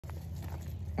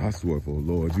I swear for the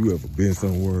Lord, you ever been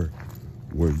somewhere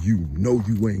where you know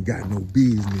you ain't got no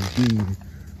business being,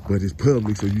 but it's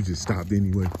public, so you just stopped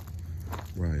anyway?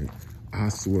 Right. I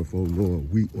swear for the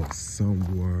Lord, we are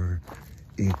somewhere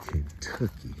in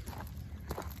Kentucky.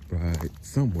 Right.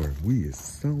 Somewhere. We is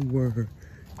somewhere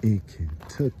in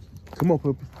Kentucky. Come on,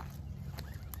 puppy.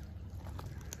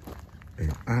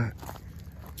 And I'm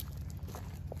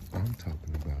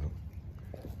talking about,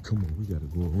 come on, we gotta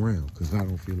go around because I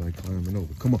don't feel like climbing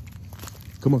over. Come on.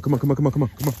 Come on, come on, come on, come on, come on,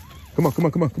 come on. Come on, come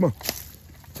on, come on, come on.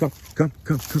 Come on.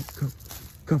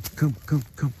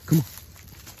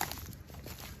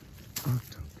 I'm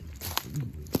talking about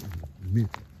we in the middle.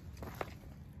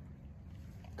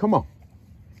 Come on.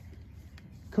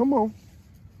 Come on.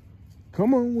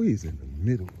 Come on, we is in the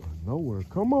middle of nowhere.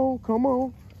 Come on, come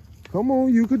on. Come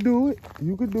on, you could do it.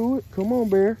 You could do it. Come on,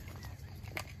 bear.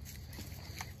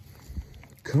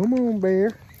 Come on,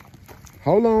 bear.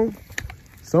 Hold on.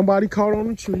 Somebody caught on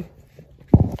the tree.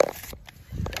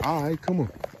 All right, come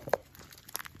on.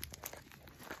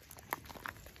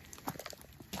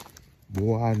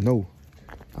 Boy, I know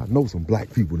some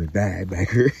black people that died back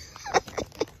here.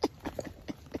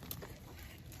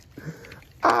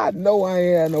 I know I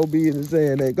ain't had no business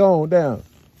saying that. Go on down.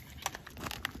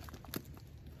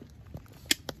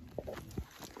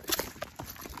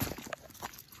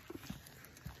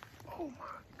 Oh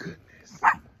my goodness.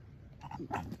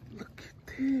 Look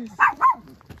at this.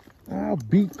 I'll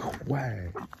be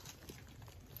quiet.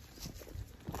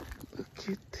 Look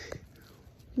at that.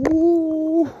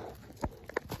 Woo.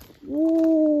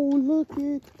 Woo, look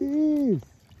at this.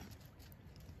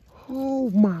 Oh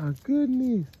my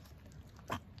goodness.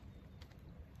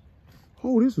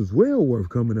 Oh, this was well worth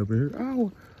coming up in here.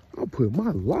 I'll put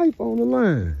my life on the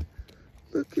line.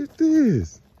 Look at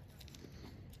this.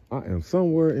 I am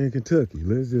somewhere in Kentucky.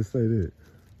 Let's just say that.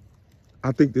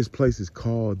 I think this place is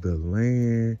called the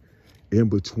Land in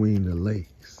Between the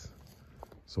Lakes.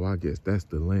 So I guess that's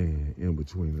the land in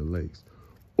between the lakes.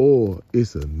 Or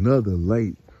it's another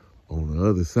lake on the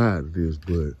other side of this,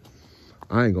 but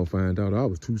I ain't gonna find out. I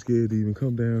was too scared to even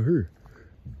come down here.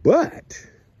 But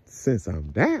since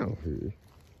I'm down here,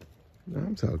 now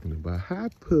I'm talking about hi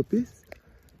puppies.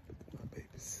 My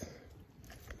babies.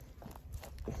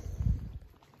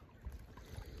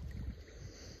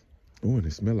 Oh, and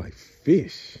it smell like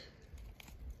fish.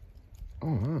 Oh,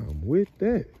 I'm with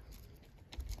that.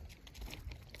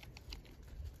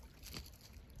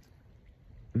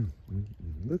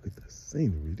 Look at the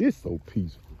scenery. This is so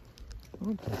peaceful.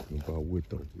 I'm talking about with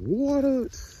the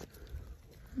waters.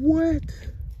 What?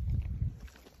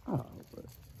 Oh,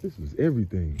 this was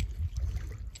everything.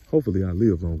 Hopefully I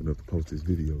live long enough to post this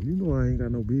video. You know I ain't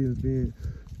got no business being,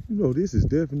 you know, this is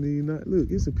definitely not, look,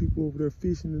 it's some people over there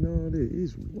fishing and all that.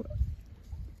 It's what?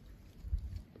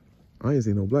 I ain't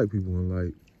seen no black people in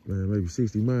like, man, maybe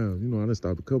 60 miles. You know, I done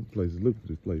stopped a couple places to look for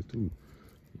this place too.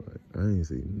 Like, I ain't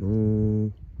seen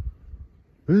no,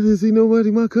 I didn't see nobody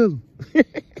my color.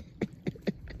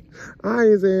 I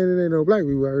ain't saying there ain't no black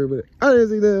people out here, but I didn't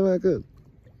see nothing my color.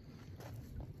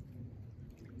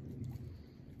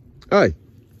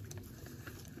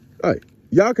 Hey,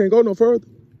 y'all can't go no further.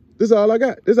 This is all I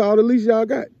got. This is all the leash y'all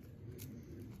got.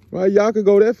 Right, y'all can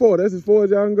go that far. That's as far as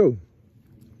y'all can go.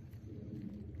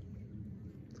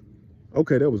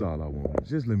 Okay, that was all I wanted.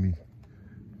 Just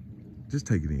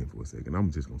take it in for a second.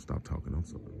 I'm just gonna stop talking. I'm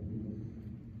sorry.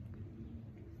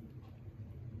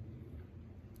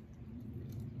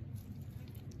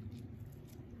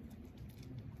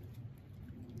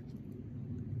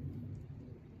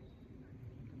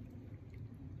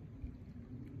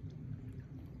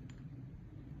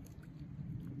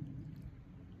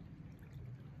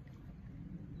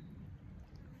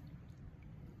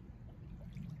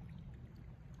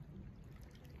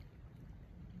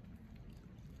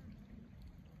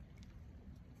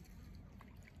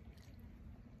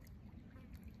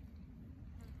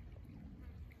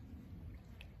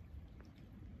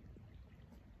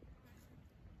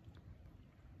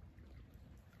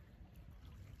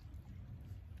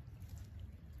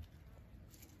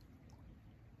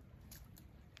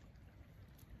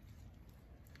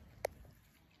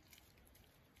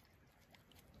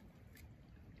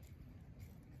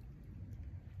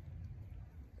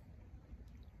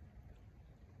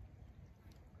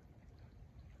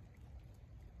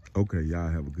 Okay, y'all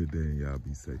have a good day and y'all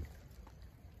be safe.